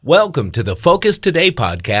Welcome to the Focus Today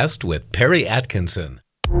podcast with Perry Atkinson.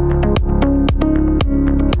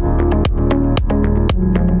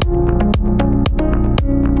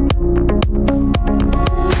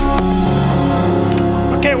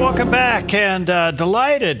 Okay, welcome back, and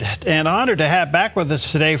delighted and honored to have back with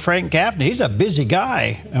us today Frank Gaffney. He's a busy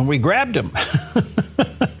guy, and we grabbed him.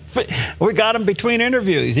 We got him between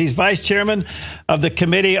interviews. He's vice chairman of the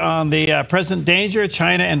Committee on the Present Danger,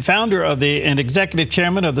 China, and founder of and executive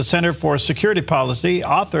chairman of the Center for Security Policy,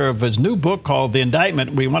 author of his new book called The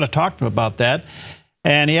Indictment. We want to talk to him about that.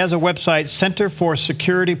 And he has a website,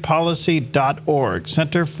 centerforsecuritypolicy.org,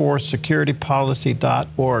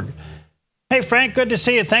 centerforsecuritypolicy.org. Hey, Frank, good to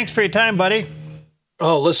see you. Thanks for your time, buddy.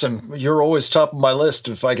 Oh, listen, you're always top of my list.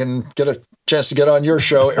 If I can get a chance to get on your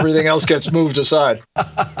show, everything else gets moved aside.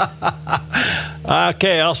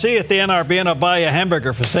 Okay, I'll see you at the NRB, and I'll buy you a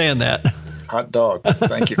hamburger for saying that. Hot dog.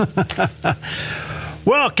 Thank you.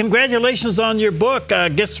 Well, congratulations on your book.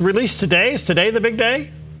 Gets released today. Is today the big day?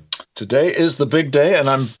 Today is the big day, and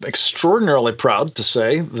I'm extraordinarily proud to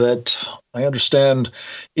say that I understand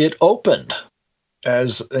it opened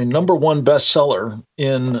as a number one bestseller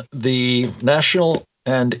in the national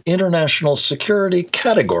and international security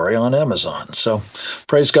category on Amazon. So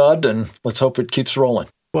praise God, and let's hope it keeps rolling.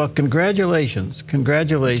 Well, congratulations.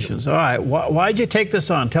 Congratulations. All right. Why'd you take this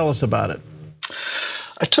on? Tell us about it.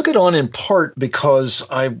 I took it on in part because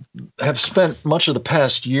I have spent much of the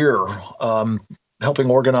past year helping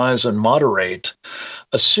organize and moderate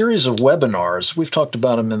a series of webinars. We've talked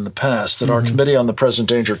about them in the past that our Committee on the Present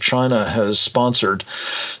Danger China has sponsored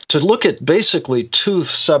to look at basically two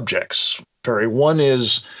subjects, Perry. One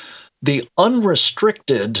is the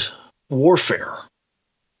unrestricted warfare,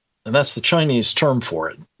 and that's the Chinese term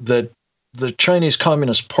for it, that the Chinese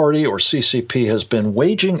Communist Party, or CCP, has been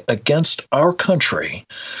waging against our country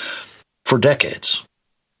for decades.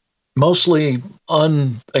 Mostly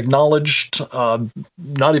unacknowledged,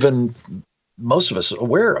 not even most of us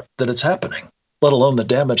aware that it's happening, let alone the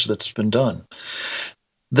damage that's been done.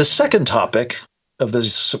 The second topic of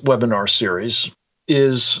this webinar series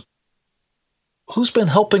is who's been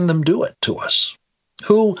helping them do it to us?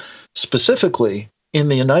 Who specifically in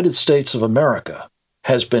the United States of America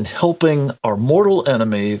has been helping our mortal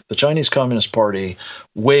enemy, the Chinese Communist Party,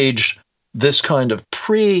 wage this kind of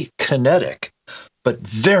pre-kinetic but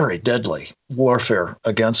very deadly warfare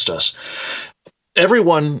against us?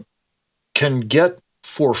 Everyone can get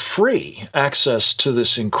for free access to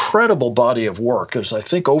this incredible body of work. There's, I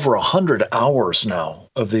think, over 100 hours now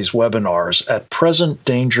of these webinars at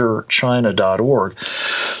presentdangerchina.org.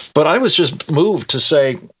 But I was just moved to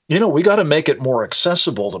say, we got to make it more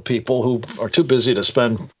accessible to people who are too busy to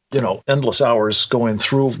spend, endless hours going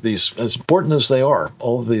through these, as important as they are,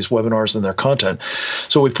 all of these webinars and their content.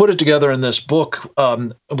 So we put it together in this book.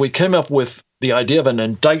 We came up with the idea of an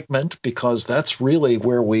indictment because that's really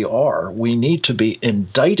where we are. We need to be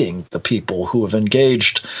indicting the people who have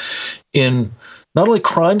engaged in not only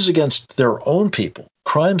crimes against their own people,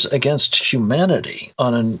 crimes against humanity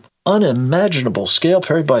on an unimaginable scale.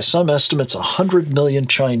 Perry, by some estimates, 100 million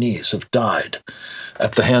Chinese have died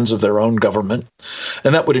at the hands of their own government.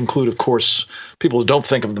 And that would include, of course, people who don't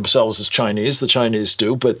think of themselves as Chinese. The Chinese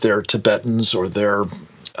do, but they're Tibetans or they're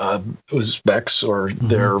Uzbeks or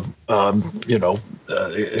they're,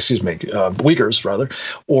 Uyghurs, rather,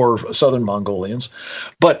 or Southern Mongolians.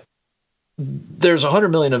 But there's 100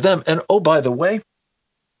 million of them. And, oh, by the way,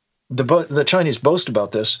 the Chinese boast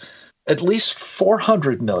about this, at least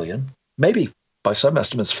 400 million, maybe by some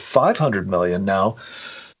estimates 500 million now,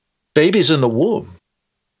 babies in the womb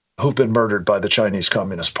who've been murdered by the Chinese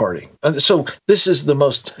Communist Party. And so this is the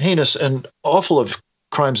most heinous and awful of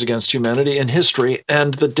crimes against humanity in history.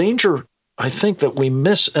 And the danger, I think, that we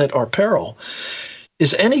miss at our peril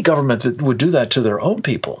is any government that would do that to their own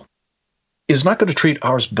people is not going to treat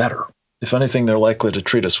ours better. If anything, they're likely to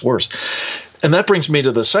treat us worse. And that brings me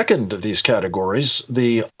to the second of these categories,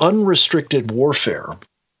 the unrestricted warfare.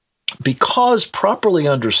 Because properly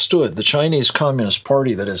understood, the Chinese Communist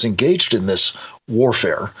Party that is engaged in this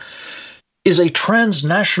warfare is a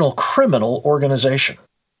transnational criminal organization.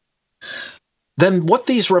 Then what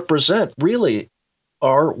these represent really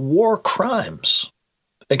are war crimes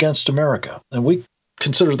against America. And we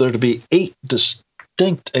consider there to be 8 distinct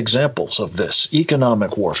examples of this: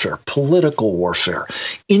 economic warfare, political warfare,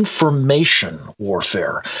 information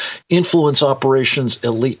warfare, influence operations,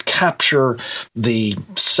 elite capture, the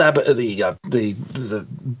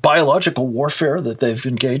biological warfare that they've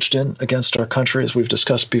engaged in against our country, as we've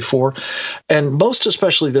discussed before, and most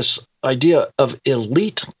especially this idea of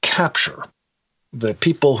elite capture, the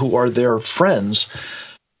people who are their friends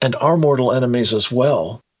and our mortal enemies as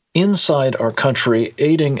well, inside our country,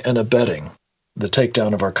 aiding and abetting the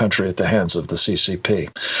takedown of our country at the hands of the CCP.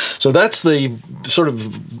 So that's the sort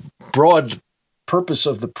of broad purpose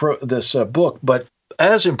of this book. But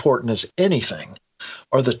as important as anything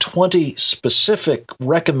are the 20 specific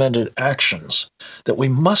recommended actions that we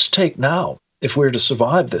must take now if we're to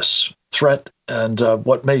survive this threat and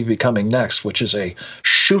what may be coming next, which is a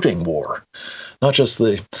shooting war, not just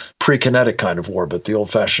the pre-kinetic kind of war, but the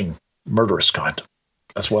old-fashioned murderous kind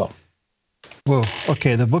as well. Well,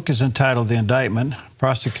 okay, the book is entitled The Indictment,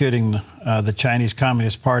 Prosecuting the Chinese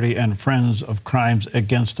Communist Party and Friends of Crimes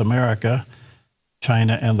Against America,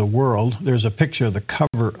 China, and the World. There's a picture of the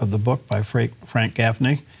cover of the book by Frank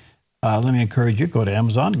Gaffney. Let me encourage you, go to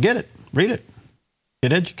Amazon, get it, read it,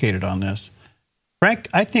 get educated on this. Frank,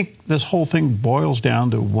 I think this whole thing boils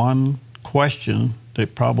down to one question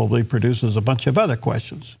that probably produces a bunch of other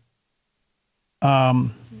questions.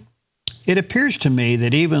 It appears to me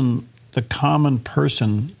that even the common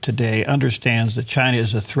person today understands that China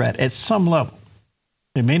is a threat at some level.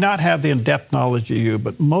 They may not have the in-depth knowledge of you,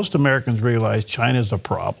 but most Americans realize China is a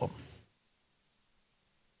problem.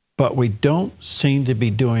 But we don't seem to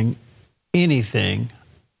be doing anything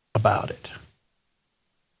about it.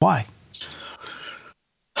 Why?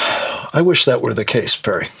 I wish that were the case,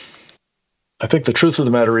 Perry. I think the truth of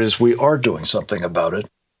the matter is we are doing something about it.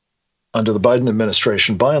 Under the Biden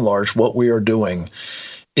administration, by and large, what we are doing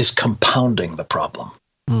is compounding the problem.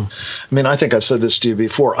 I mean, I think I've said this to you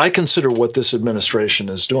before. I consider what this administration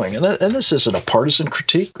is doing, and this isn't a partisan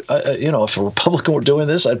critique. If a Republican were doing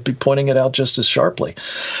this, I'd be pointing it out just as sharply.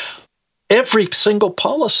 Every single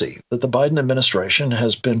policy that the Biden administration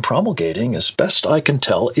has been promulgating, as best I can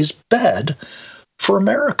tell, is bad for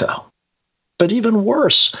America. But even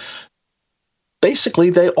worse,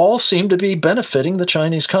 basically, they all seem to be benefiting the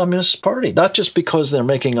Chinese Communist Party, not just because they're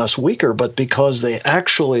making us weaker, but because they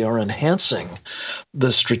actually are enhancing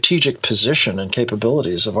the strategic position and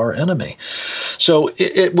capabilities of our enemy. So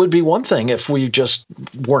it would be one thing if we just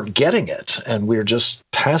weren't getting it and we're just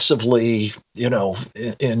passively,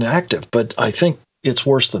 inactive. But I think it's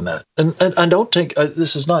worse than that. And I don't think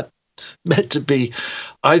this is not meant to be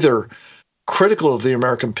either critical of the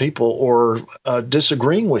American people or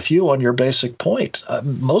disagreeing with you on your basic point.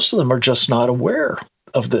 Most of them are just not aware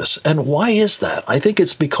of this. And why is that? I think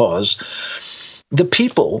it's because the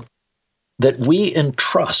people that we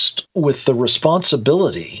entrust with the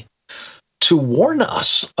responsibility to warn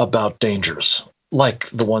us about dangers like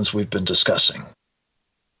the ones we've been discussing,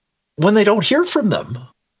 when they don't hear from them,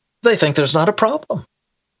 they think there's not a problem.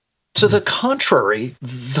 To the contrary,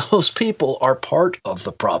 those people are part of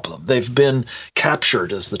the problem. They've been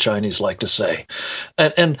captured, as the Chinese like to say.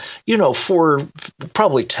 And for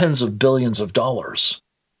probably tens of billions of dollars,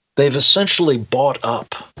 they've essentially bought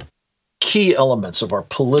up key elements of our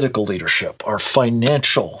political leadership, our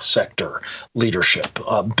financial sector leadership,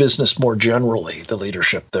 business more generally, the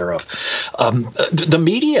leadership thereof, the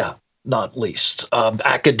media, not least,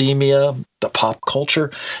 academia, the pop culture,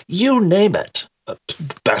 you name it.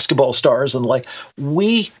 Basketball stars and the like,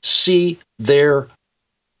 we see their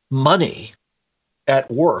money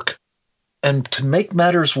at work. And to make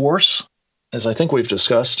matters worse, as I think we've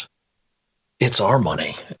discussed, it's our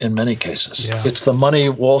money in many cases. Yeah. It's the money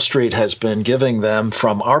Wall Street has been giving them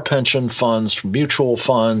from our pension funds, from mutual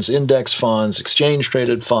funds, index funds,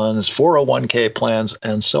 exchange-traded funds, 401k plans,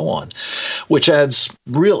 and so on, which adds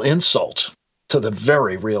real insult to the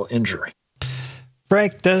very real injury.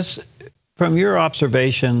 Frank, from your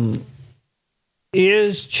observation,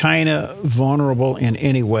 is China vulnerable in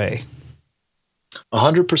any way?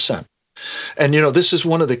 100%. And, this is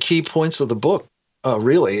one of the key points of the book,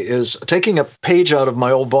 really, is taking a page out of my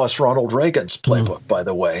old boss, Ronald Reagan's playbook, by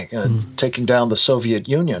the way, and taking down the Soviet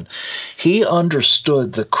Union. He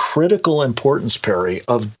understood the critical importance, Perry,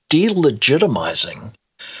 of delegitimizing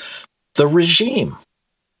the regime.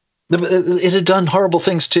 It had done horrible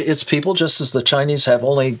things to its people, just as the Chinese have,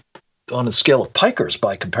 only on a scale of pikers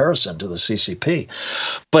by comparison to the CCP.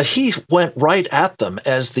 But he went right at them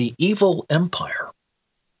as the evil empire.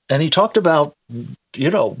 And he talked about,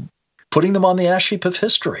 putting them on the ash heap of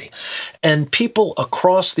history. And people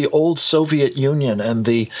across the old Soviet Union and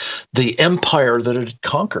the empire that it had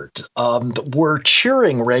conquered were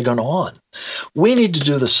cheering Reagan on. We need to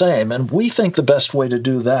do the same. And we think the best way to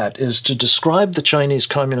do that is to describe the Chinese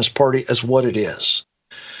Communist Party as what it is,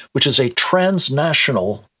 which is a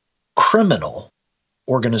transnational criminal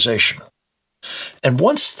organization. And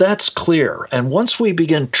once that's clear, and once we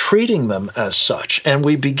begin treating them as such, and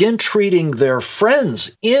we begin treating their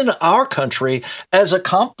friends in our country as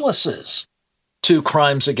accomplices to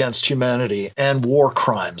crimes against humanity and war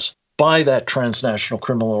crimes, by that transnational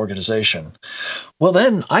criminal organization, well,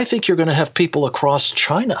 then I think you're going to have people across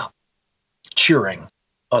China cheering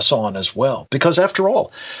us on as well. Because after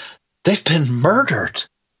all, they've been murdered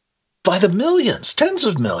by the millions, tens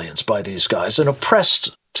of millions by these guys, and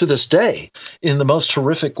oppressed to this day in the most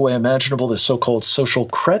horrific way imaginable, the so-called social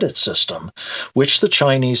credit system, which the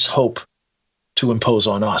Chinese hope to impose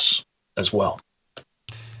on us as well.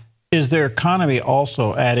 Is their economy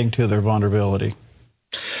also adding to their vulnerability?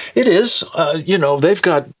 It is. They've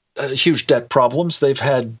got huge debt problems. They've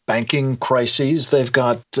had banking crises. They've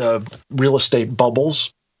got real estate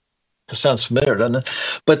bubbles. It sounds familiar, doesn't it?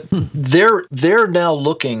 But they're now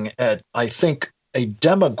looking at, I think, a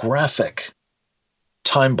demographic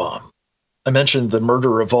time bomb. I mentioned the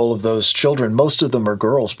murder of all of those children. Most of them are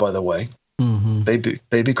girls, by the way,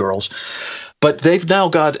 baby girls. But they've now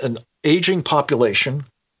got an aging population,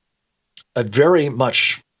 a very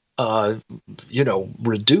much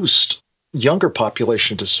reduced younger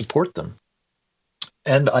population to support them.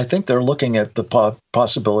 And I think they're looking at the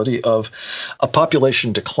possibility of a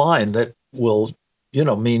population decline that will,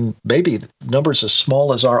 mean maybe numbers as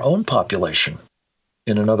small as our own population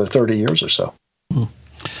in another 30 years or so.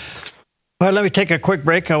 Well, let me take a quick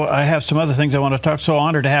break. I have some other things I want to talk. So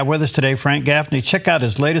honored to have with us today Frank Gaffney. Check out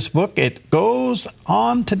his latest book. It goes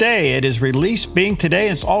on today. It is released being today.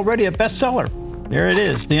 It's already a bestseller. There it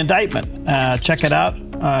is, The Indictment. Check it out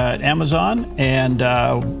at Amazon and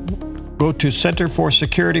go to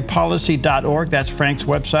centerforsecuritypolicy.org. That's Frank's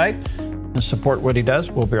website, and support what he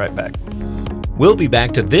does. We'll be right back. We'll be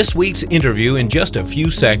back to this week's interview in just a few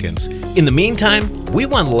seconds. In the meantime, we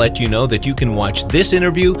want to let you know that you can watch this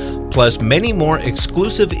interview, plus many more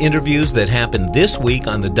exclusive interviews that happen this week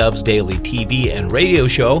on the Dove's Daily TV and radio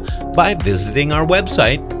show by visiting our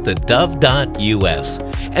website, thedove.us.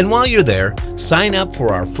 And while you're there, sign up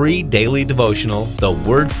for our free daily devotional, The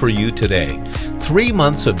Word for You Today. 3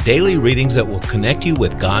 months of daily readings that will connect you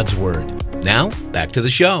with God's Word. Now, back to the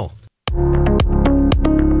show.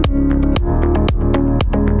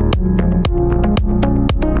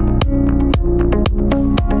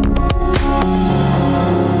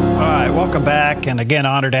 Welcome back, and again,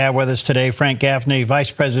 honored to have with us today Frank Gaffney,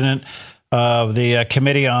 Vice President of the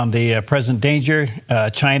Committee on the Present Danger,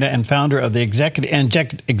 China, and founder of the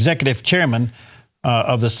Executive Chairman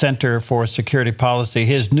of the Center for Security Policy.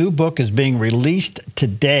 His new book is being released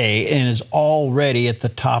today and is already at the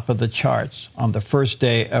top of the charts on the first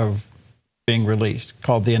day of being released,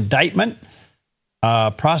 called The Indictment,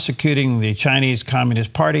 Prosecuting the Chinese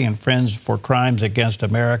Communist Party and Friends for Crimes Against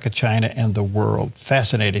America, China, and the World.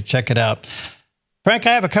 Fascinating. Check it out. Frank,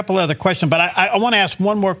 I have a couple other questions, but I want to ask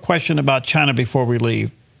one more question about China before we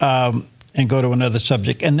leave and go to another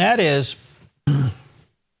subject. And that is,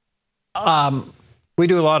 we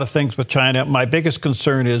do a lot of things with China. My biggest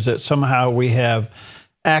concern is that somehow we have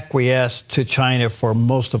acquiesced to China for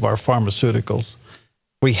most of our pharmaceuticals.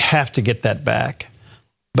 We have to get that back.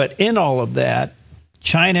 But in all of that,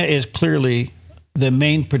 China is clearly the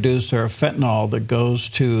main producer of fentanyl that goes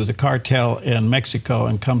to the cartel in Mexico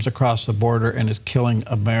and comes across the border and is killing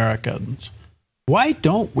Americans. Why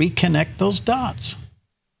don't we connect those dots?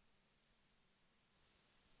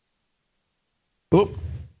 Oop,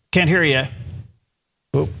 can't hear you.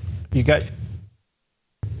 Oop, you got...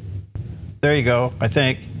 There you go, I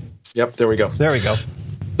think. Yep, there we go. There we go.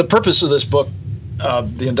 The purpose of this book,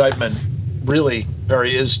 The Indictment, really,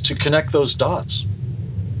 Barry, is to connect those dots,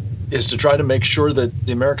 is to try to make sure that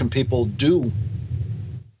the American people do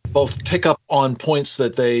both pick up on points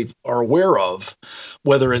that they are aware of,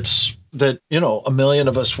 whether it's that, 1 million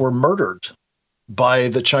of us were murdered by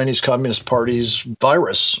the Chinese Communist Party's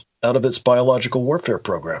virus out of its biological warfare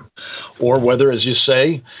program, or whether, as you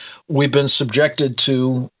say, we've been subjected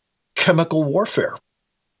to chemical warfare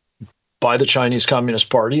by the Chinese Communist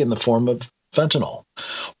Party in the form of fentanyl,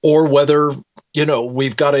 or whether,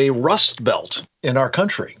 we've got a rust belt in our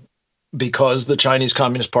country because the Chinese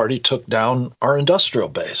Communist Party took down our industrial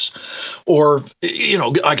base, or,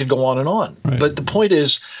 I could go on and on. Right. But the point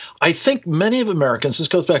is, I think many of Americans, this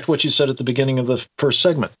goes back to what you said at the beginning of the first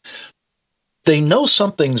segment, they know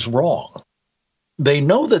something's wrong. They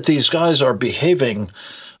know that these guys are behaving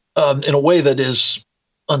in a way that is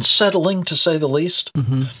unsettling, to say the least.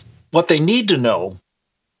 Mm-hmm. What they need to know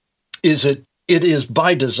is it is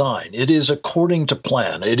by design. It is according to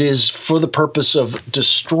plan. It is for the purpose of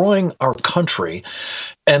destroying our country.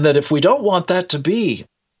 And that if we don't want that to be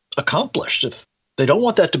accomplished, if they don't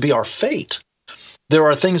want that to be our fate, there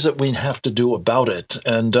are things that we have to do about it.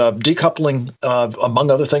 And decoupling, among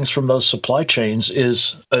other things, from those supply chains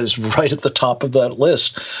is right at the top of that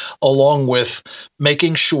list, along with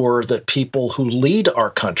making sure that people who lead our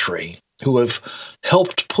country, who have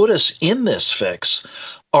helped put us in this fix,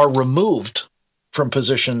 are removed from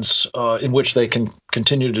positions in which they can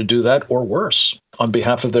continue to do that or worse on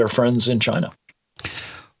behalf of their friends in China.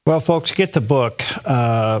 Well, folks, get the book.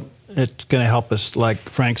 It's going to help us, like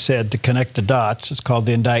Frank said, to connect the dots. It's called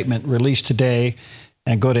The Indictment, released today,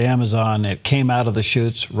 and go to Amazon. It came out of the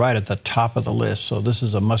chutes right at the top of the list, so this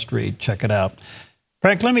is a must-read. Check it out.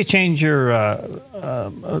 Frank, let me change our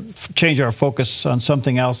focus on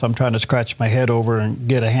something else I'm trying to scratch my head over and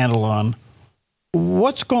get a handle on.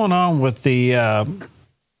 What's going on with the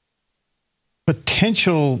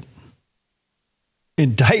potential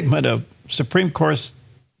indictment of Supreme Court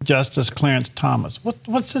Justice Clarence Thomas?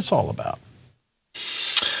 What's this all about?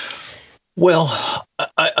 Well,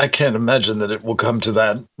 I can't imagine that it will come to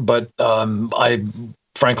that, but I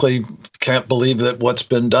frankly can't believe that what's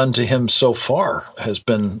been done to him so far has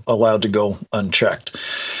been allowed to go unchecked.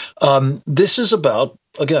 This is about,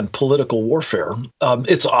 again, political warfare.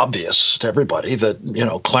 It's obvious to everybody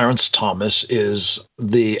that, Clarence Thomas is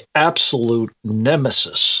the absolute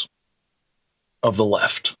nemesis of the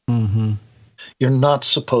left. Mm-hmm. You're not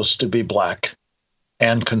supposed to be black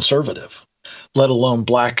and conservative, let alone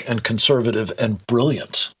black and conservative and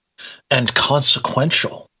brilliant and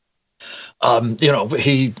consequential.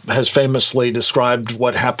 He has famously described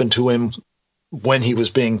what happened to him when he was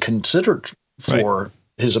being considered for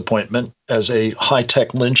his appointment as a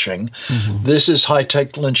high-tech lynching. Mm-hmm. This is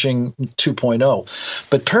high-tech lynching 2.0.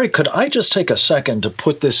 But Perry, could I just take a second to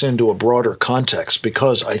put this into a broader context?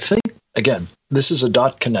 Because I think, again, this is a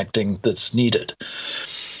dot connecting that's needed.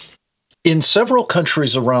 In several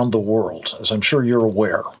countries around the world, as I'm sure you're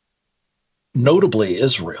aware, notably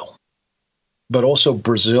Israel, but also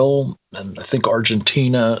Brazil and I think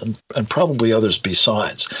Argentina and probably others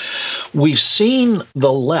besides, we've seen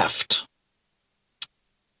the left,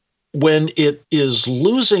 when it is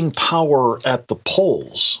losing power at the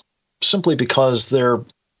polls, simply because their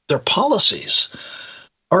policies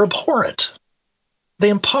are abhorrent. They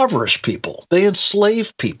impoverish people. They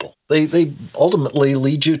enslave people. They ultimately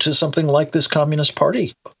lead you to something like this Communist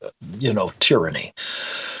Party, tyranny.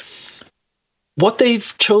 What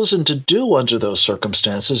they've chosen to do under those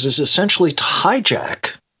circumstances is essentially to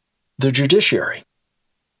hijack the judiciary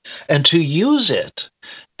and to use it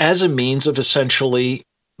as a means of essentially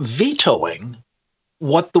vetoing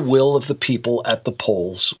what the will of the people at the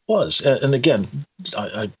polls was. And again,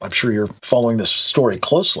 I'm sure you're following this story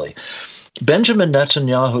closely. Benjamin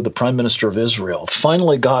Netanyahu, the prime minister of Israel,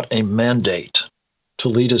 finally got a mandate to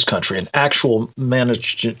lead his country, an actual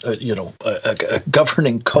managed, a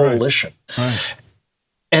governing coalition. Right.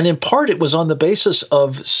 And in part, it was on the basis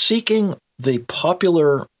of seeking the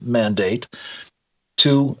popular mandate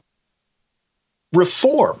to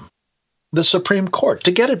reform the Supreme Court,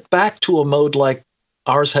 to get it back to a mode like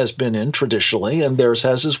ours has been in traditionally, and theirs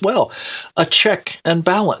has as well, a check and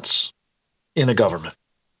balance in a government,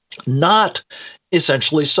 not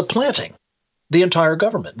essentially supplanting the entire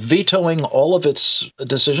government, vetoing all of its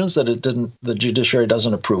decisions that the judiciary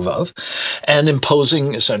doesn't approve of, and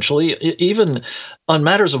imposing essentially, even on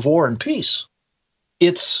matters of war and peace,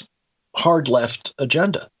 its hard left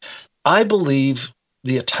agenda. I believe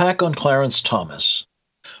the attack on Clarence Thomas,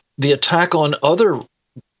 the attack on other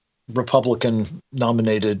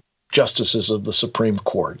Republican-nominated justices of the Supreme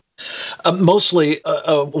Court, mostly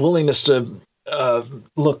a willingness to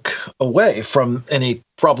look away from any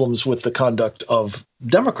problems with the conduct of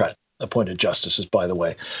Democrat-appointed justices, by the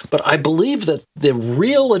way. But I believe that the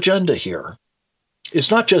real agenda here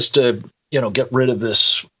is not just to, get rid of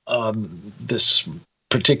this this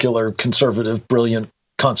particular conservative, brilliant,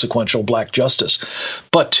 consequential black justice,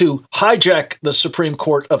 but to hijack the Supreme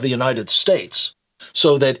Court of the United States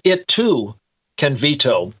so that it too can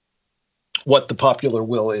veto what the popular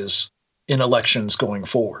will is in elections going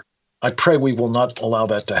forward. I pray we will not allow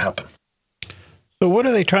that to happen. So what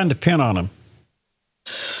are they trying to pin on him?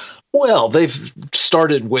 Well, they've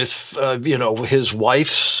started with, his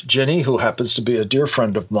wife, Ginny, who happens to be a dear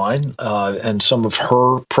friend of mine, and some of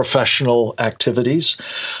her professional activities.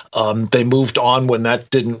 They moved on when that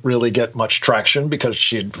didn't really get much traction because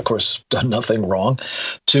she had, of course, done nothing wrong,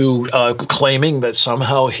 to claiming that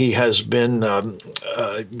somehow he has been,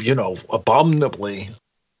 abominably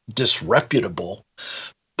disreputable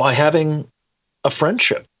by having a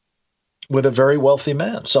friendship with a very wealthy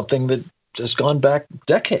man, something that has gone back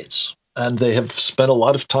decades. And they have spent a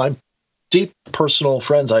lot of time deep personal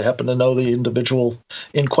friends. I happen to know the individual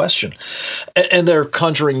in question, and they're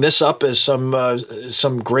conjuring this up as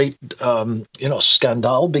some great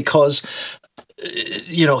scandal because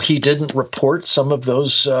he didn't report some of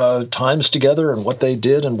those times together and what they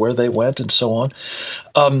did and where they went and so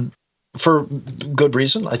on, for good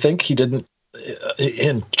reason. I think he didn't.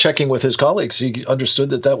 In checking with his colleagues, he understood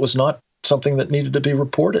that was not something that needed to be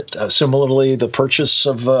reported. Similarly, the purchase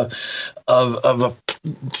of a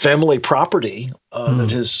family property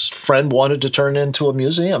that his friend wanted to turn into a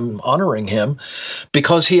museum honoring him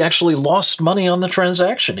because he actually lost money on the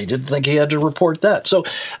transaction. He didn't think he had to report that. So,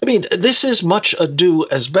 I mean, this is much ado,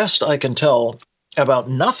 as best I can tell, about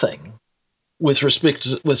nothing with respect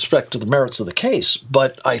to the merits of the case.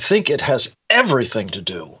 But I think it has everything to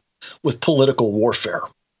do with political warfare.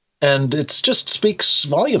 And it just speaks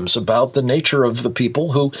volumes about the nature of the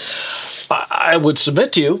people who, I would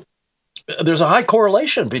submit to you, there's a high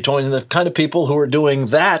correlation between the kind of people who are doing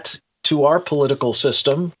that to our political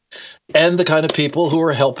system and the kind of people who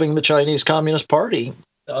are helping the Chinese Communist Party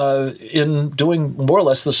in doing more or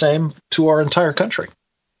less the same to our entire country.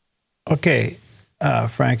 Okay,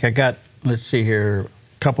 Frank, let's see here,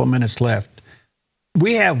 a couple of minutes left.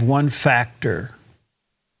 We have one factor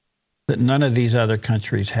that none of these other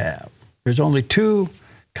countries have. There's only 2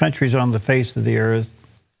 countries on the face of the earth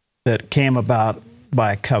that came about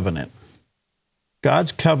by a covenant.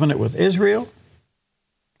 God's covenant with Israel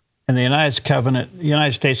and the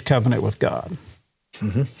United States covenant with God.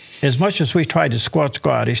 Mm-hmm. As much as we tried to squash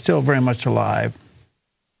God, he's still very much alive.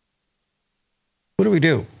 What do we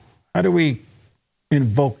do? How do we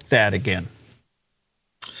invoke that again?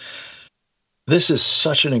 This is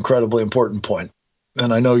such an incredibly important point.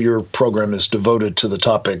 And I know your program is devoted to the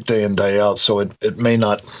topic day in, day out, so it may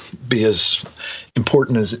not be as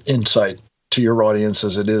important as insight to your audience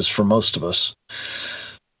as it is for most of us.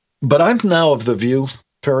 But I'm now of the view,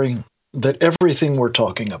 Perry, that everything we're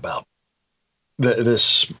talking about,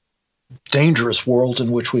 this dangerous world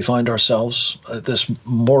in which we find ourselves, this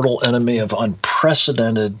mortal enemy of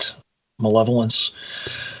unprecedented malevolence,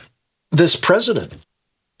 this president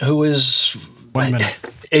who is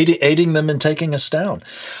aiding them in taking us down.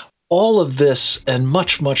 All of this and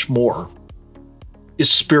much, much more is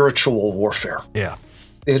spiritual warfare. Yeah.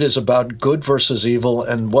 It is about good versus evil.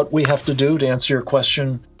 And what we have to do, to answer your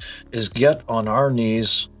question, is get on our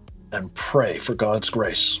knees and pray for God's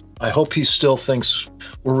grace. I hope he still thinks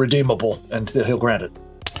we're redeemable and that he'll grant it.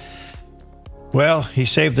 Well, he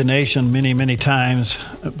saved the nation many, many times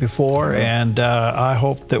before, and I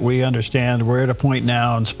hope that we understand we're at a point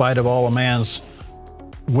now, in spite of all of man's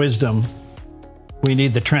wisdom, we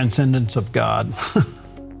need the transcendence of God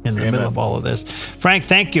in the middle of all of this. Frank,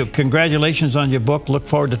 thank you. Congratulations on your book. Look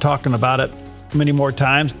forward to talking about it many more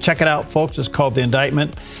times. Check it out, folks. It's called The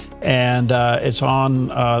Indictment, and it's on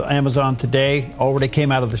Amazon today. Already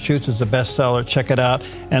came out of the chutes as a bestseller. Check it out.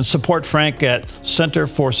 And support Frank at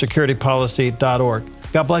centerforsecuritypolicy.org.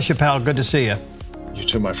 God bless you, pal. Good to see you. You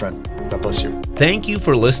too, my friend. God bless you. Thank you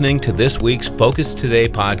for listening to this week's Focus Today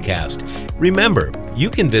podcast. Remember, you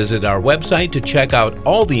can visit our website to check out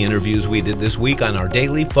all the interviews we did this week on our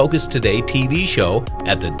daily Focus Today TV show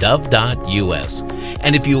at thedove.us.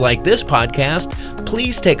 And if you like this podcast,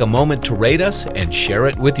 please take a moment to rate us and share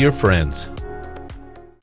it with your friends.